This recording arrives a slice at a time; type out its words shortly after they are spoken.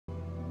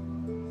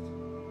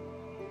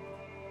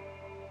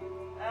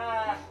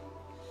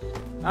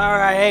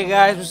Alright, hey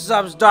guys, what's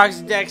up? It's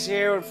Darksy Dex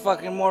here with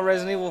fucking more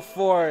Resident Evil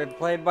 4,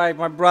 played by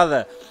my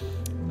brother.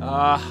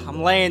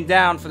 I'm laying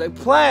down for the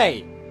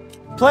play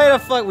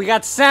the fuck. We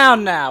got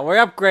sound now.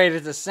 We're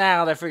upgraded to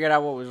sound. I figured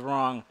out what was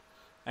wrong.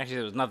 Actually,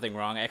 there was nothing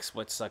wrong.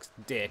 XSplit sucks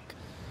dick.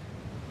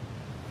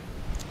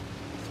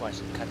 That's why I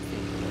should cut the.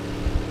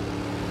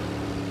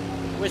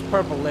 Where's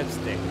purple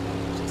lipstick?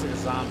 Looks like a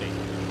zombie.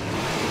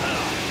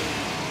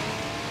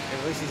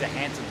 At least he's a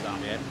handsome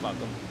zombie. I'd fuck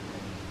him.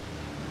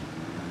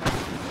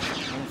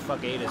 Don't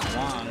fuck Ada's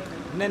Wong.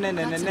 No.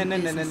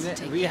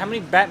 How many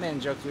Batman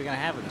jokes are we gonna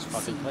have in this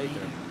fucking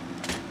playthrough?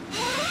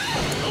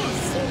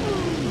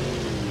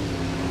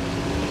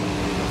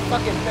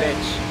 Fucking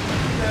bitch.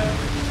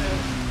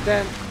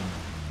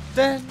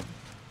 Then.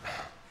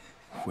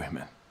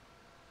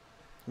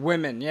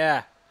 Women,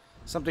 yeah.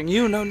 Something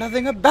you know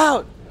nothing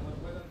about.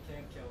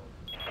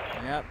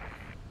 Yep.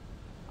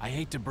 I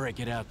hate to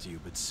break it out to you,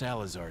 but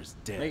Salazar's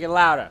dead. Make it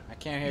louder. I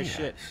can't hear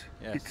shit.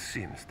 Yes. It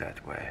seems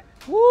that way.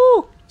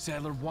 Woo!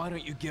 Sadler, why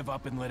don't you give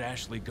up and let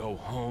Ashley go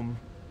home?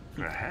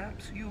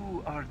 Perhaps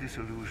you are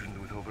disillusioned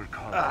with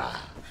overconfidence.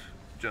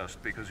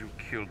 Just because you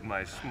killed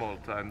my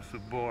small-time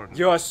subordinate.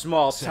 You're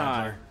small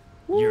time.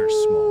 Sadler, you're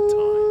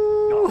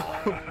small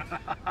time.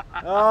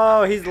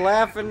 Oh, he's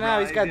laughing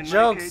now. He's got Writhe in my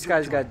jokes. cage This of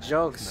guy's got torment,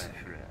 jokes.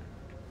 my friend.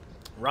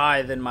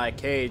 Writhe in my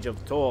cage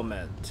of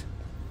torment.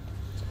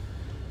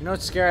 You know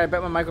what's scary? I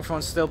bet my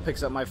microphone still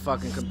picks up my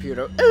fucking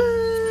computer.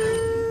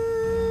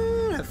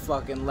 That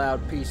fucking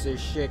loud piece of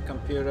shit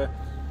computer.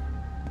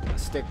 I'll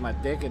stick my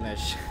dick in that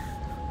shit.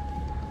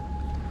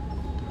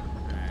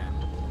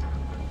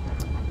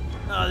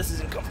 Oh, this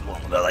isn't comfortable.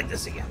 I like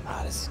this again.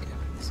 Ah, this is good.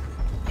 This is good.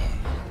 Yeah.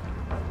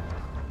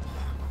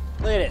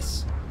 Look at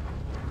this.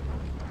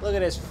 Look at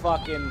this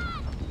fucking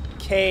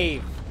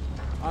cave.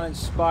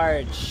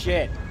 Uninspired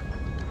shit.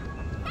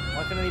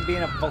 Why couldn't he be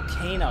in a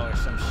volcano or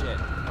some shit?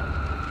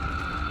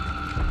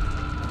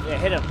 Yeah,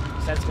 hit him.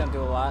 That's gonna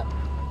do a lot.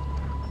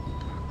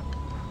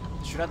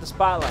 Shoot out the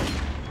spotlight.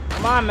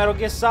 Come on, Metal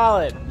Gear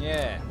Solid.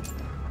 Yeah.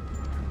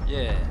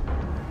 Yeah.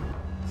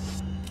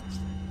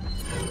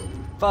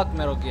 Fuck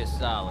Metal Gear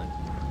Solid.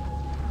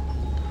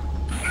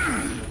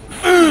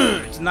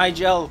 It's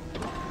Nigel.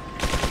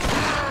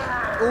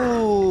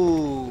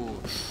 Ooh.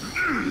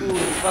 Ooh,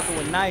 fucking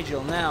with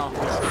Nigel now.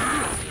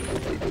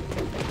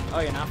 Oh,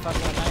 you're not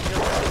fucking with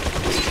Nigel?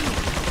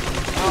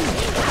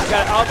 You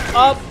got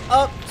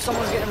up.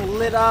 Someone's getting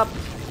lit up.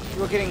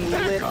 We're getting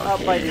lit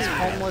up by these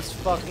homeless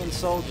fucking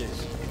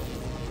soldiers.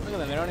 Look at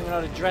them. They don't even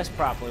know how to dress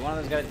properly. One of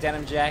them's got a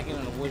denim jacket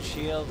and a wood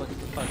shield. Look at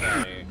the fuck out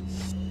of here.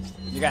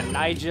 You got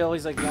Nigel.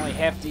 He's like the only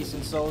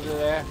half-decent soldier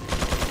there.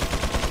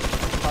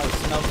 Probably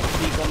smells of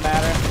fecal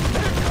matter.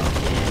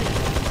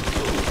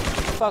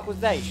 What the fuck was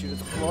that? You shoot at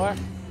the floor?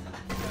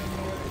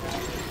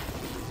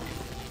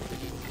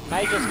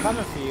 Nigel's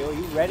coming for you. Are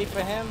you ready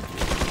for him?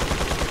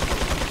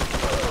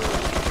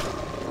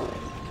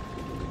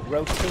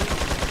 Rotate.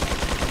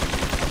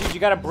 Dude, you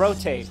gotta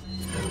rotate.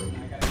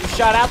 You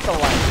shot out the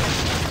light.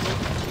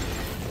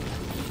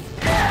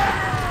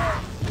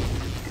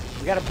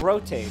 You gotta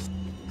rotate.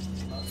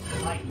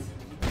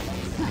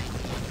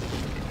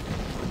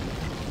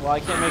 Well, I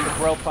can't make a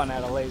bro pun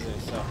out of laser,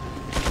 so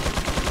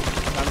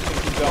I'm just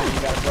gonna keep going.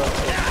 You gotta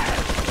rotate.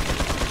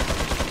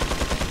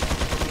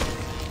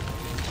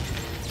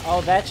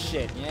 Oh, that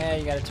shit. Yeah,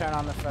 you gotta turn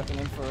on the fucking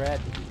infrared.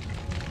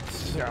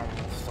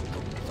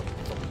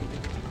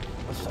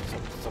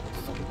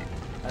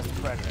 That's the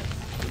Predator.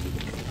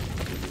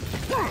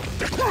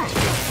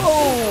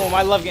 Boom!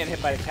 I love getting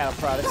hit by the cattle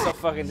prod. It's so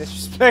fucking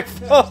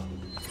disrespectful.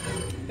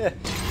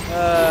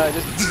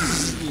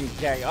 Just you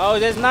carry. Oh,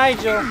 there's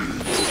Nigel.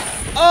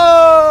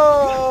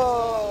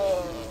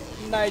 Oh!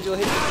 Nigel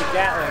hit me with the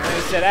Gatling. And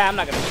he said, I'm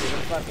not gonna shoot him.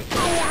 Fuck it.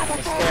 I'm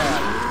gonna stare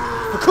at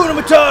him. Hakuna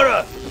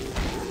Matata!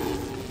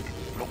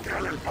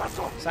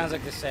 Sounds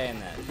like they're saying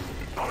that.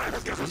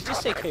 Did you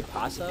just say Que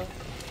Paso?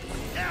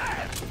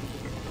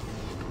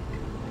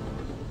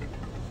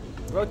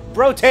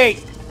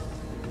 Rotate!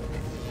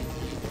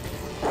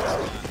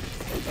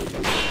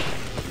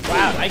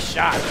 Wow, nice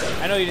shot.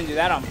 I know you didn't do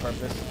that on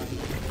purpose.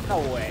 No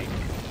way.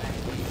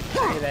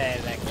 Look at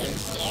that kid.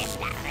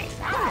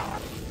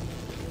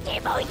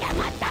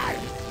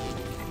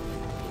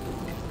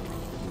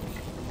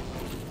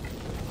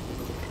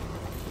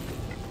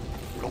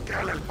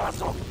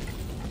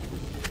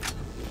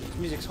 This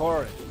music's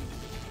horrid.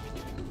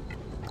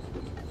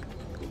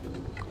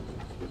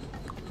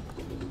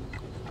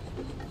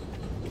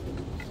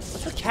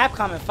 What's with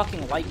Capcom and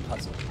fucking light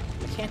puzzle?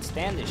 I can't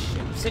stand this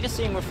shit. I'm sick of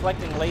seeing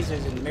reflecting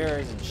lasers and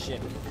mirrors and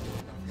shit.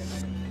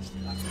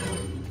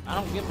 I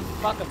don't give a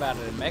fuck about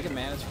it in Mega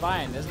Man. It's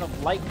fine. There's no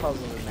light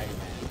puzzle in Mega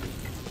Man.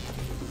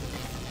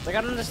 Like,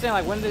 I don't understand.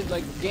 Like, when did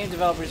game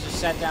developers just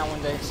sat down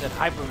one day and said,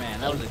 "Hyperman,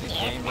 that was a good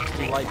game. Let's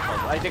do light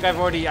puzzle." I think I've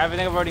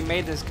already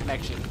made this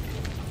connection.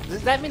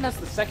 Does that mean that's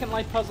the second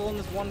light puzzle in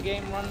this one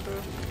game run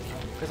through?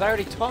 Because I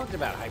already talked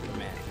about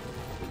Hyperman.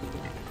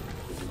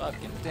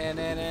 Fucking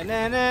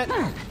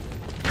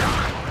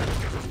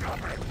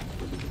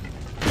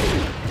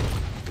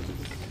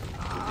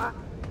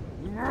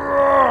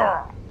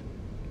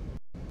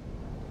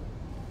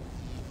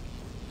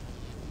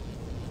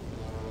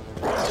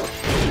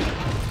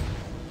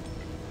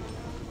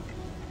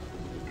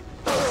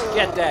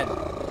Get that.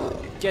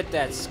 Get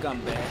that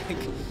scumbag.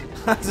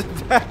 I was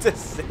about to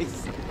say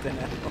something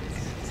else.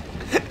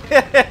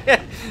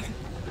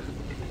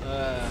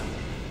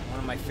 One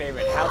of my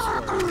favorite house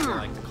words, I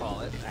like to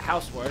call it. A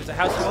house word. It's a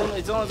house.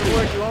 It's only the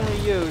word you only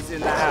use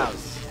in the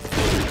house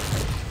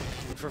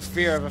for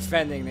fear of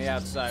offending the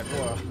outside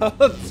world.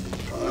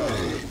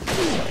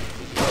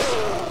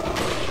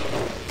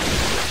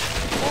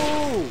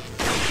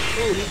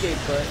 Ooh, he gave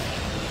birth.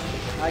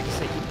 I can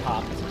say he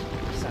popped.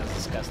 Sounds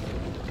disgusting.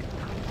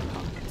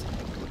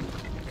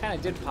 Kind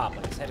of did pop,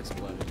 like his head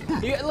exploded.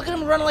 Look at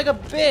him running like a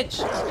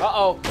bitch.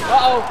 Uh-oh.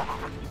 Uh-oh.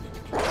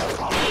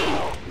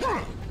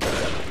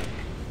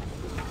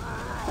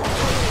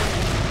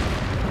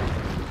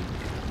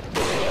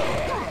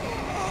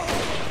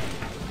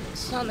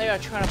 Son, they are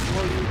trying to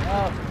blow you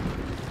up.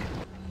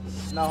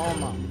 No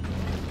homo.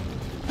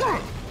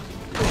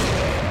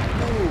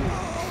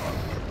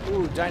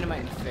 Ooh,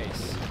 dynamite in the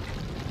face.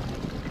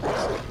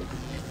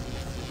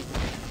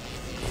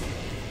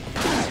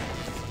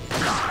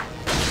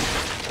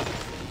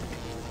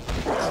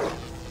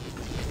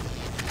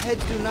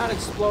 Heads do not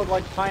explode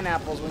like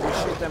pineapples when you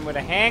shoot them with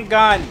a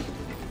handgun.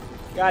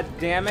 God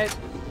damn it.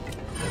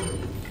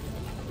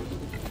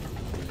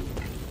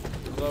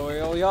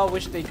 Although we all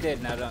wish they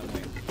did now, don't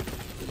we?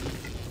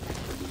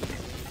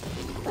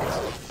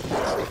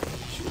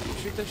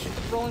 Shoot the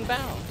rolling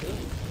barrel, dude.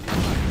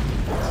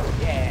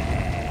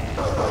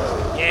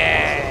 Yeah.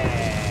 Yeah.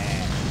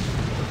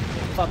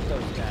 Fuck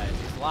those guys.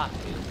 It's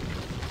locked, dude.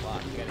 It's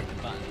locked. You gotta hit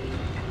the button.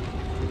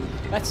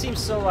 That seems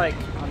so, like,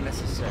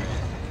 unnecessary.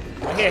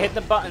 Here, hit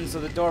the button so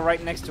the door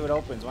right next to it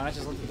opens. Why not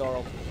just let the door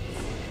open?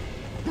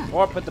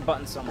 Or put the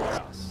button somewhere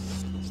else.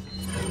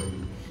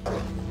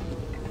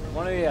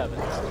 One or the other.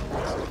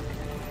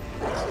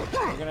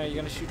 You're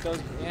gonna shoot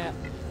those? Yeah.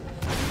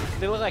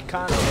 They look like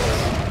convicts.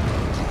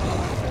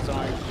 Those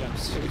orange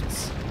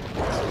jumpsuits.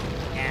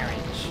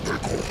 Orange.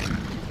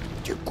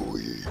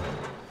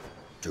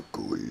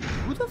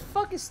 Who the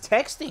fuck is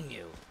texting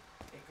you?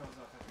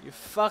 You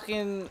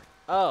fucking...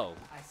 Oh.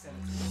 I said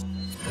it to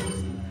him, so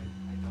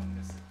I don't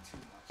miss it too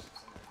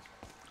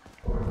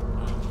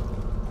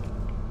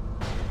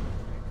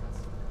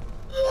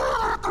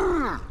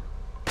much.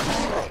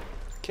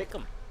 Kick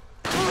him.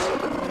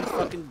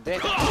 Fucking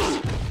dick.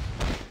 That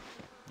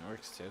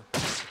works too.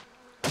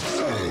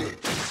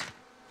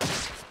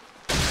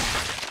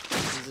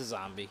 He's a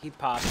zombie. He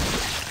popped.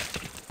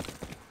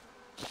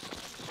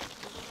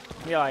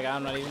 You're like,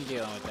 I'm not even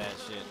dealing with that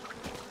shit.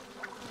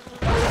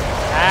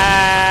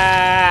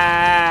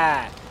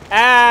 Ah!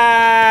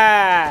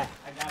 Ah!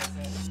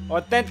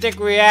 Authentic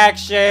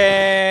reaction!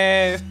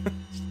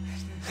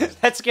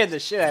 That scared the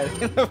shit out of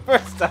me the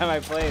first time I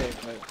played it,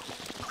 but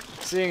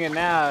seeing it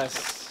now,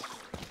 it's...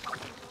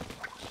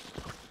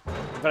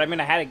 But I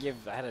mean, I had to give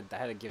something,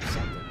 right?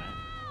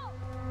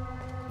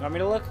 You want me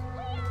to look?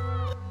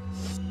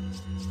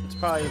 It's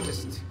probably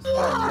just... It's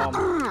probably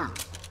mom.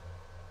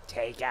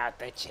 Take out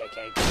the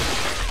chicken.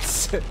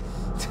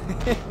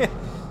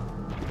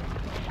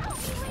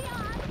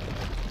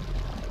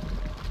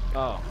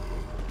 Oh.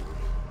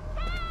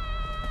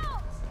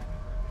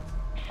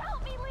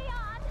 Help me,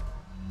 Leon!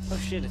 Oh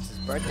shit, it's his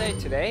birthday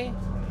today?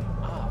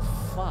 Oh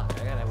fuck,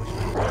 I wish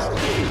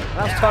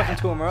I was talking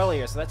to him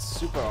earlier, so that's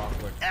super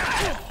awkward.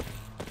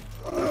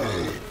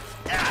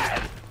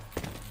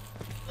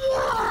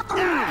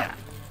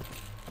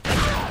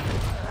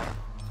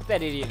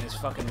 That idiot in his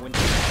fucking window.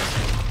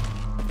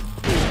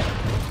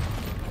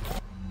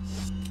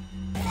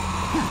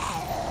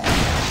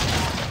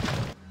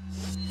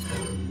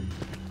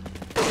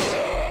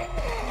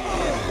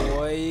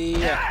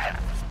 Yeah.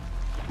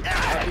 I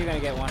hope you're gonna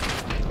get one.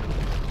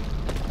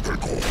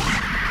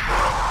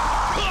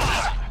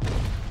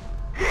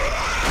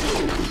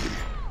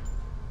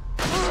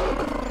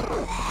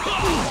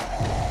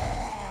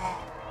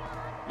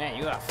 Man,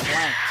 you got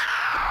flanked.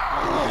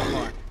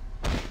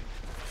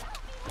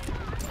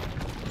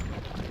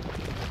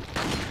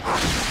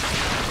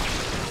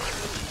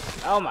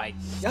 Oh, more.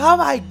 Oh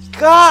my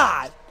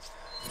god!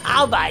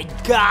 Oh my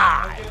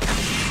god!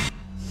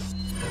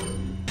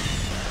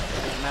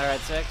 Matter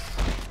at 6.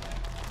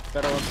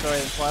 Better love story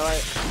than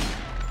Twilight.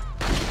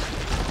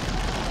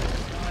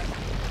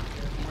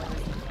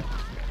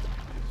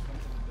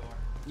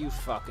 You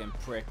fucking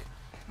prick.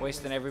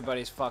 Wasting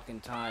everybody's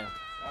fucking time.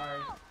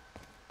 Sorry.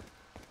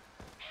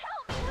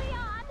 Help me,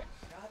 Leon!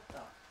 Shut the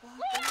fuck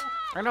Leon!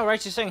 I know, right?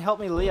 She's saying help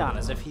me, Leon,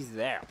 as if he's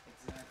there.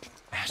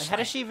 Like, how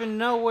does she even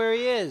know where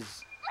he is?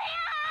 Leon!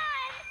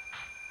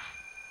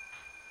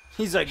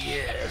 He's like,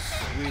 yes,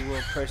 we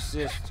will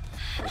persist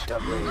with the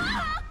blade.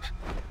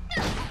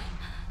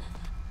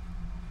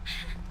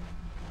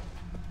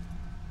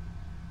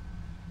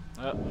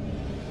 Oh.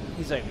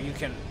 He's like, you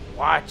can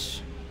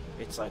watch.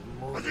 It's like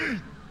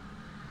moving.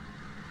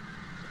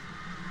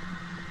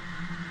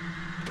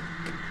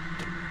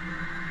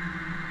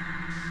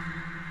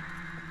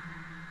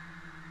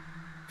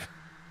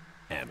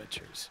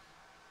 Amateurs.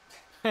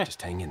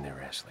 Just hang in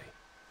there, Ashley.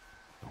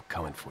 I'm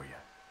coming for you.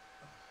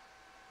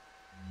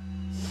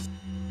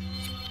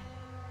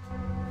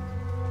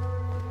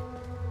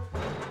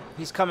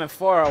 He's coming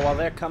for her while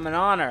they're coming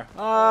on her.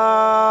 Oh,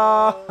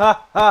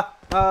 ha, ha,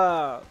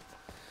 ha.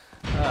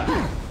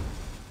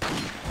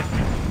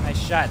 Nice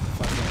shot,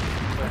 fucking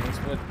Clint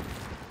Eastwood.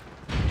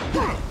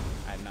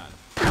 I'm not.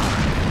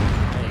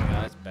 There you go,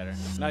 that's better.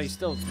 No, you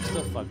still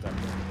fucked up.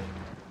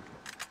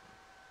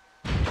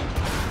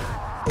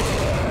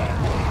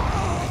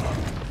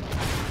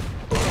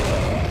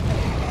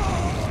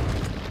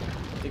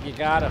 I think you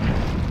got him.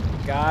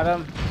 Got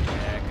him.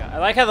 Yeah, I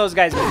like how those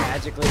guys go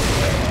magically.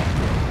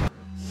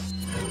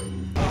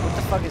 What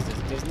the fuck is this?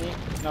 Disney?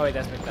 No, wait,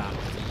 that's McDonald's.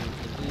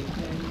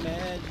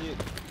 Magic.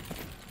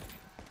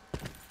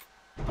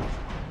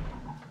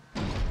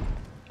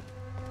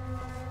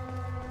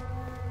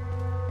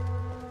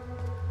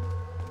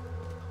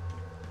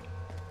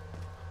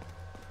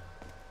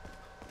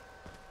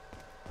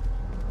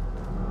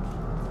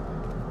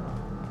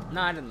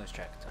 No, I didn't lose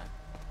track of time.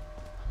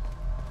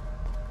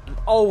 I'm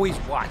always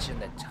watching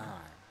the time.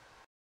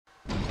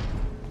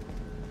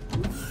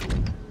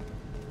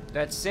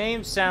 That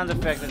same sound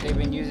effect that they've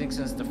been using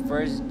since the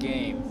first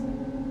game.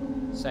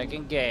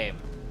 Second game.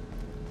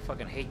 I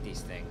fucking hate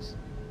these things.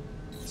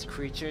 These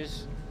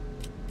creatures.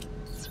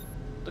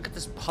 Look at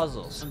this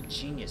puzzle. Some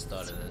genius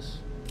thought of this.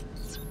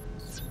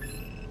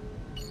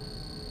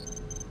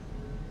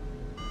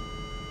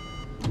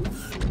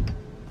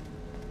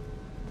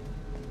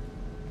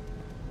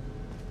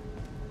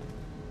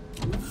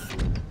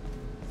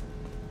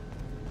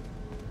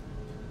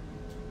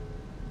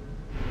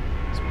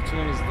 It's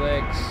between his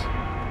legs.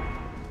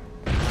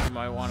 You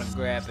might want to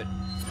grab it.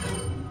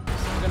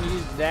 I'm gonna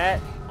use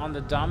that on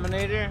the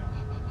Dominator.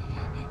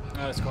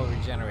 No, it's called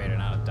Regenerator,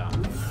 not a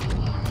Dominator.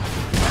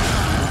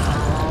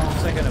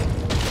 It's like a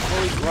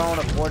fully grown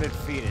aborted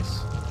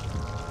fetus.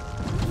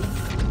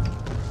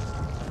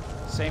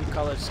 Same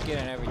color skin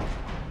and everything.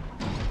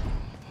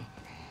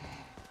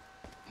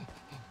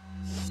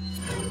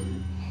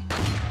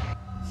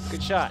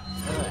 Good shot.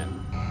 Look at that.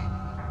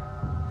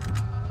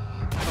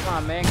 Come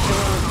on, man. Kill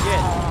it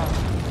legit.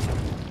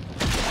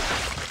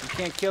 You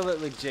can't kill it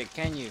legit,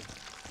 can you?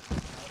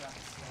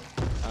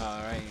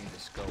 Alright, you need the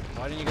scope.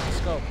 Why didn't you get the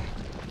scope?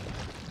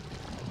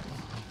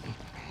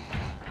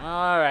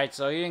 Alright,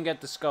 so you didn't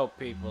get the scope,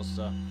 people,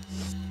 so...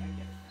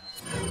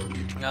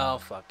 Oh,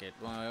 fuck it.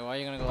 Why are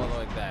you gonna go all the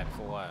way back?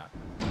 For what?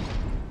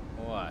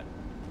 What?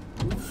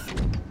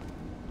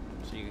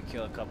 So you can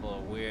kill a couple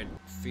of weird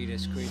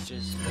fetus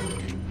creatures?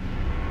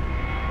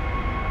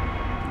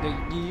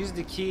 You use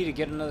the key to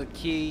get another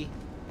key.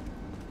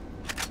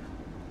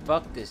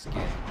 Fuck this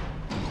game.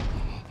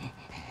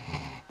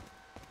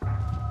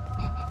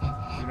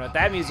 You know what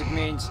that music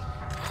means?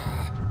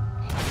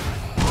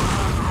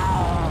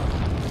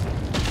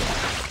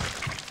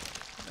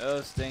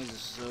 Those things are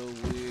so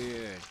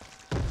weird.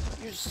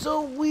 You're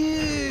so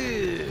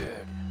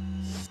weird.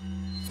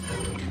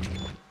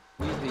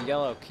 Use the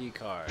yellow key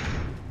card.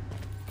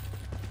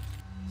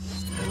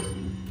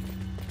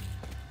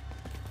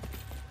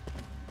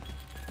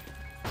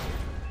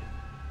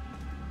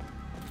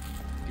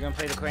 You gonna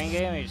play the crane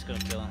game or are you just gonna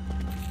kill him?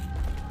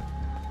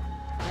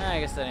 I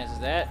guess that answers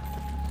that.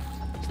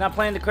 He's not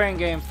playing the crane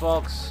game,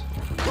 folks.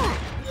 Look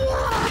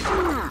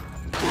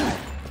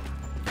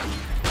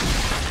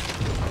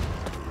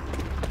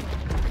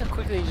how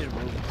quickly he just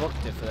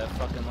booked it for that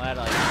fucking ladder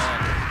like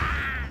that.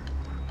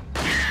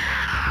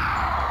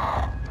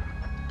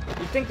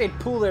 You'd think they'd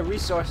pool their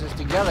resources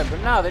together, but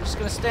no, they're just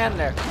gonna stand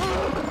there.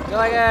 They're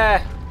like,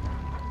 I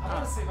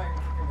want to see if I can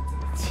kick him into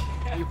the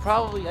teeth. You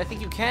probably, I think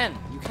you can.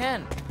 You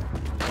can.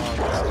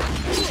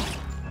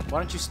 Why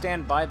don't you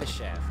stand by the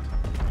shaft?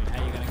 I mean,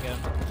 how you gonna get him?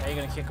 How you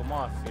gonna kick him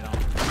off? You know.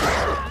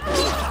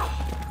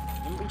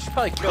 You should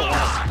probably kill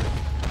one.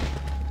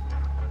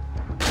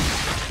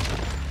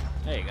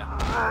 There you go. Now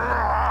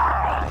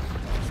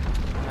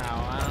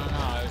I don't know.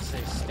 I would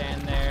say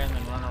stand there and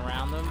then run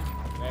around them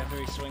after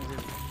he swings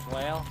his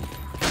flail.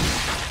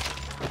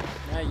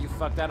 Yeah, you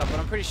fucked that up, but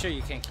I'm pretty sure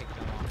you can't kick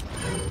them off.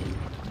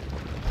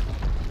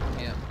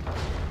 Yeah.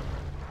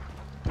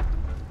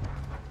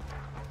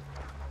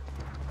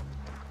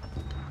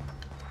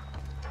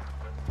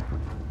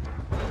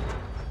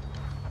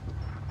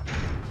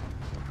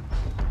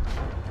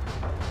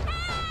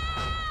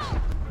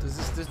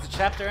 Does the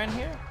chapter end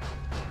here?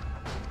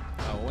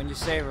 Oh, when you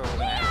save her, we're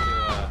gonna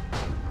have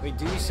to, wait,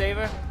 do you save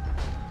her?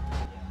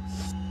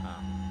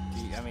 Oh.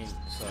 I mean,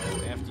 so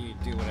after you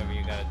do whatever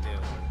you gotta do,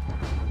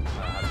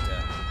 I'll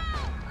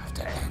have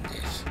to end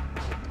this.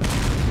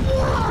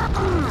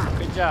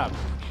 Good job.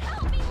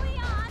 Help me,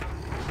 Leon!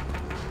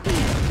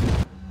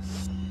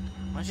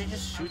 Why don't you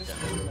just shoot them?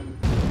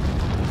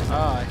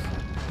 Oh, I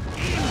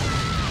see.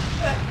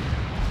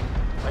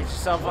 Light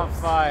yourself on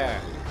fire.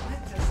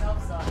 Light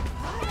yourselves on fire.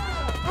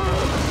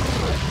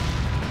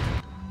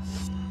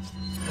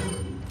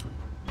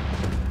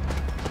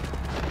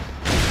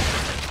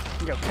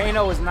 Yo,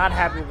 Kano was not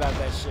happy about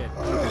that shit.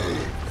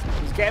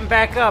 He's getting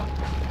back up.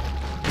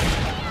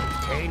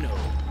 Kano.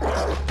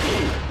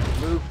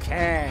 Liu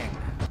Kang.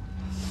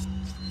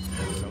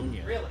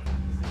 Sonya. Really?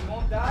 He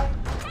won't die?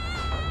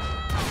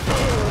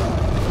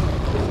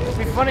 To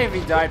be funny if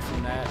he died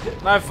from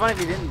that. Not funny if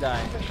he didn't die.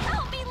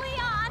 Help me,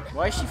 Leon!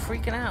 Why is she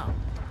freaking out?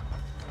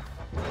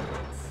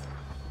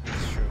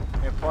 It's true.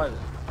 Here, pause it.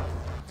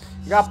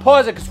 You gotta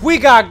pause it because we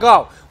gotta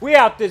go. We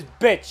out this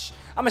bitch.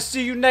 I'm gonna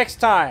see you next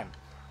time.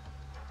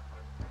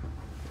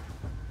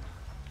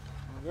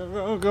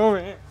 Go,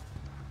 man.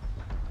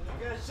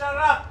 You gotta shut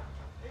it up.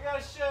 You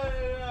gotta shut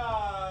it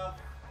up.